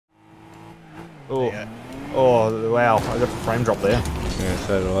Oh, oh wow! I got the frame drop there. Yeah,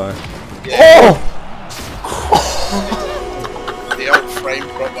 so do I. Yeah. Oh! The old frame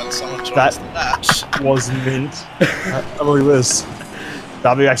drop when someone joins the match. Was mint. Look at this.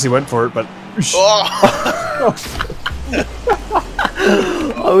 W actually went for it, but. Oh!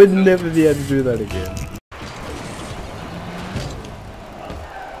 I would never be able to do that again.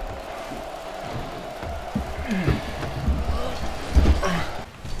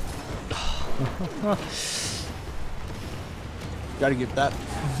 Gotta get that.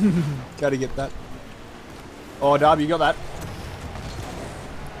 Gotta get that. Oh, Darb, you got that.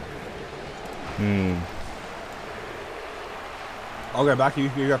 I'll go back. You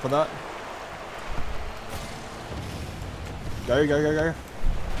go for that. Go, go, go, go.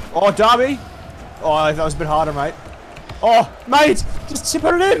 Oh, Darby! Oh, that was a bit harder, mate. Oh, mate! Just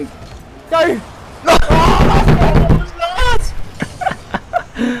put it in! Go! No! Oh, what was that?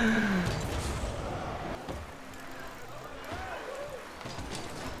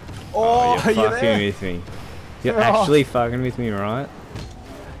 Oh, you're fucking with me. You're actually fucking with me, right?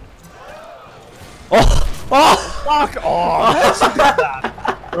 Oh! Oh! Fuck! Oh, how'd you get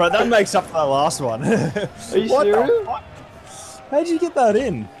that? Right, that makes up for that last one. Are you serious? How'd you get that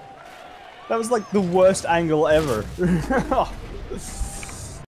in? That was like the worst angle ever.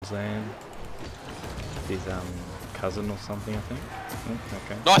 Zan. His cousin or something, I think. Oh,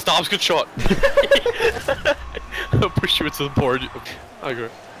 okay. Nice, Darbs, good shot. I'll push you into the board. I agree.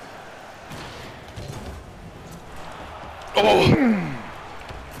 Oh!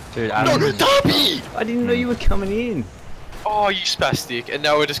 Dude, No, Darby! I didn't know you were coming in. Oh, you spastic, and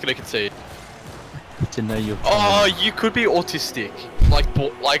now we're just gonna concede. Didn't know you were Oh, you could be autistic.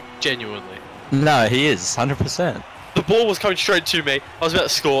 Like genuinely. No, he is, 100%. The ball was coming straight to me, I was about to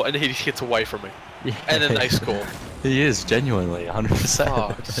score, and then he just hits away from me. Yeah. And then they score. He is, genuinely, 100%.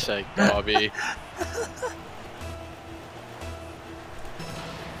 Oh, for sake, Darby.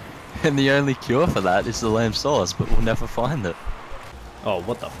 And the only cure for that is the lamb sauce, but we'll never find it. Oh,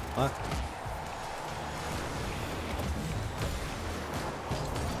 what the fuck?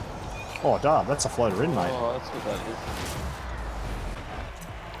 Oh, Darb, that's a floater in, mate. Oh, that's what that is.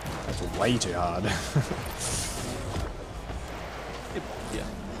 That's way too hard. Yeah.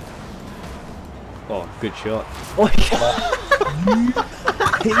 Oh, good shot. Oh,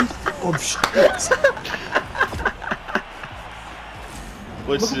 piece of shit.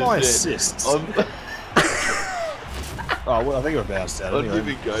 Look at my assists. Oh, well, I think we're bounced out anyway. I didn't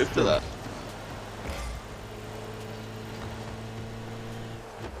even go for that.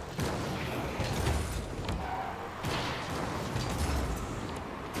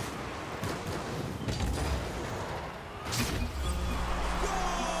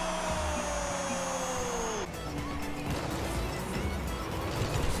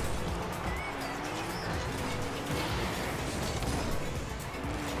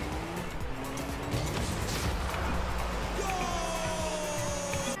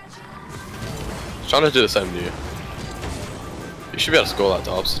 Trying to do the same to you. You should be able to score that,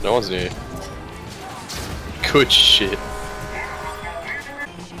 Dobbs. No one's near you. Good shit.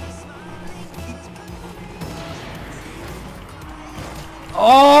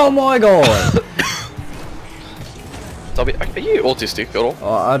 Oh my god! Dobby, are you autistic at all?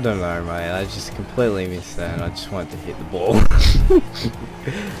 Oh, I don't know, mate. I just completely missed that. I just wanted to hit the ball.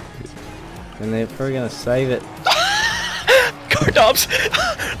 And they're probably gonna save it. Go, Dobbs!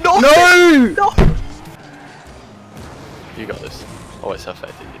 No! No! No! You got this. Always have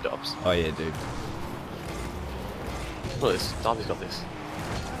faith in you, Dobbs. Oh yeah, dude. Look at this. Dobby's got this.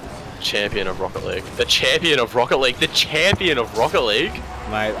 Champion of Rocket League. The champion of Rocket League. The champion of Rocket League.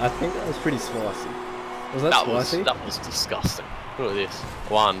 Mate, I think that was pretty spicy. Was that spicy? That was disgusting. Look at this.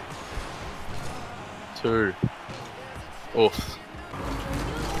 1, 2. Oof.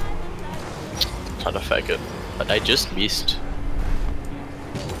 Trying to fake it, but they just missed.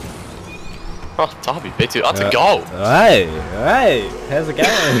 Oh, Darby beats you. That's a goal. Hey, hey, how's it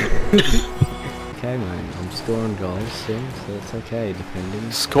going? Okay, mate, I'm scoring goals soon, so it's okay,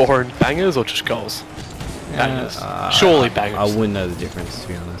 defending. Scoring bangers or just goals? Bangers. Surely bangers. I wouldn't know the difference, to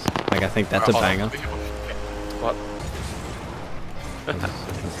be honest. Like, I think that's a banger. What?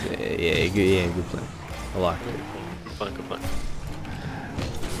 Yeah, good play. I like it. Good plan, good plan.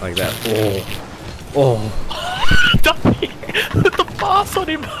 Like that. Oh. Darby! The pass on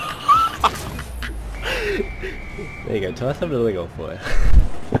him! There you go, try something really go for it.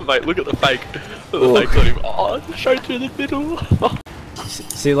 Mate, look at the fake. Look at the fake on him. Oh, straight through the middle.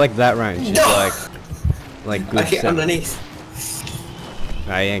 See, like that range is like good. Okay, underneath.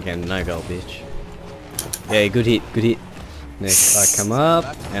 Nah, you ain't getting no goal, bitch. Yeah, good hit, good hit. Next I come up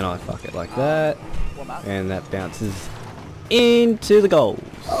and I fuck it like that, and that bounces into the goals.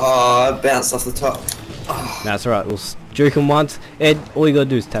 Oh, it bounced off the top. That's alright, we'll juke him once. Ed, all you gotta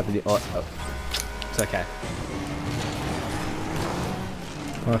do is tap it. Oh, it's okay.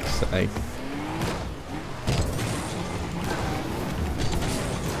 Fuck's sake.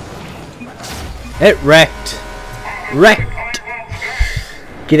 It wrecked! Wrecked!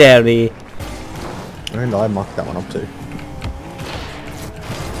 Get out of here. And I mucked that one up too.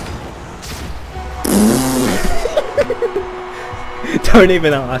 Don't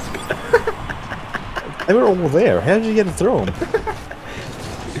even ask. They were all there. How did you get it through them?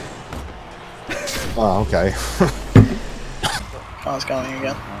 Oh, okay. Car's going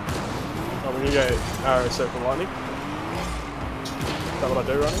again. Oh, we're gonna go arrow circle lightning. Is that what I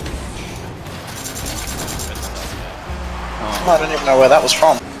do, Ronnie? Oh, I don't even know where that was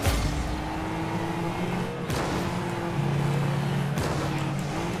from.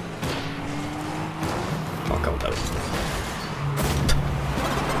 Oh, come on.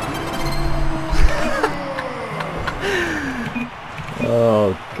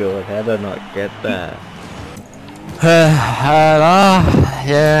 Oh god, how did I not get that? Nah,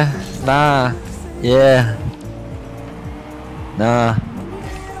 yeah, nah, yeah, nah,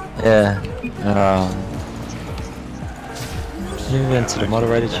 yeah. Move into the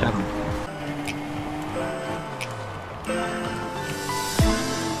moderator channel.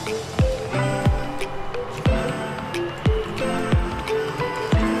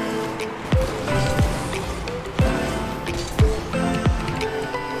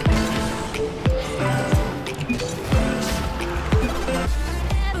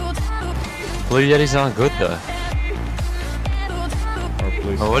 Blue Yetis aren't good though.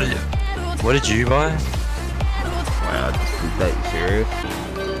 Oh, what did you buy? Wow, is that serious?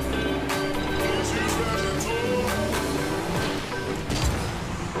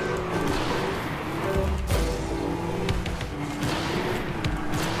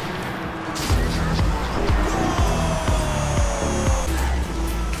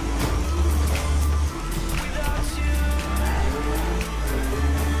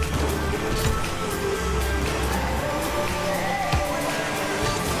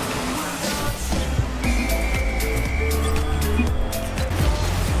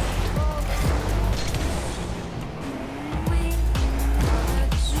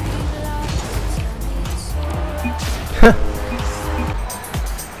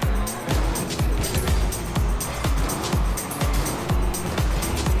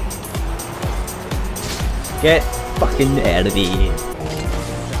 Get fucking out of here.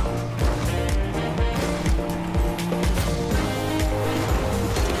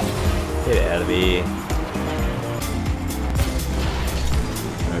 Get out of here.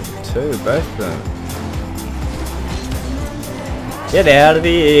 Over two, both of them. Get out of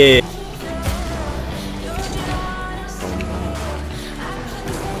here.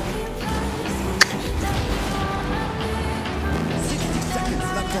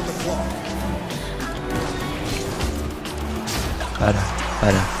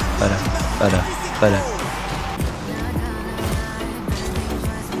 Better.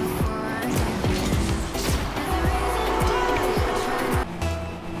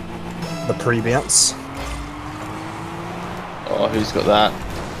 The pre-bounce. Oh, who's got that?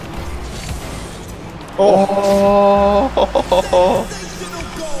 Oh!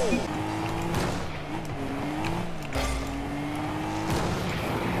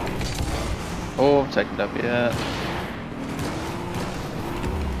 Oh, I've taken it up yet.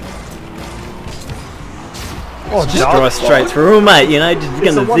 Oh, Just drive straight through, mate. You know, just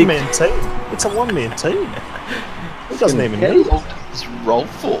it's gonna a one-man team. It's a one-man team. It doesn't even need it. It's roll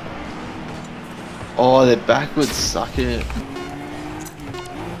for. Oh, they're backwards. Suck it.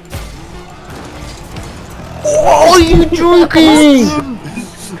 Oh, you joking?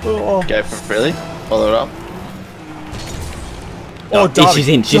 Oh, Go for it, really? Follow it up. oh, Yeah, she's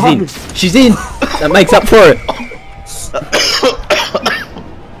in. She's in. Darby. She's in. That makes up for it.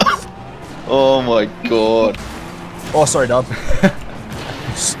 Oh my god. Oh, sorry, Darb.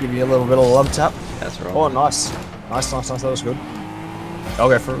 Just give you a little bit of a love tap. That's right. Oh, nice. Nice. That was good. I'll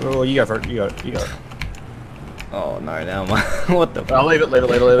go for it. Oh, you go for it. You got it. Oh no, now my what the? I'll leave it.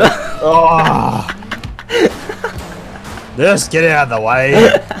 Oh. Just get out of the way.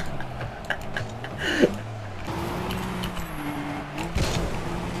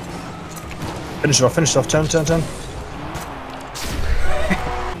 Finish it off. Turn.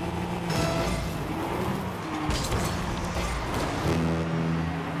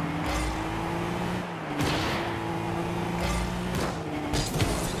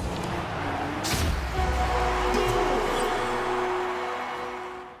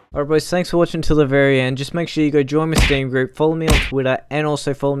 Alright boys, thanks for watching till the very end. Just make sure you go join my Steam group, follow me on Twitter, and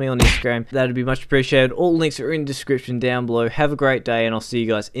also follow me on Instagram. That'd be much appreciated. All links are in the description down below. Have a great day, and I'll see you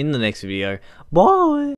guys in the next video. Bye!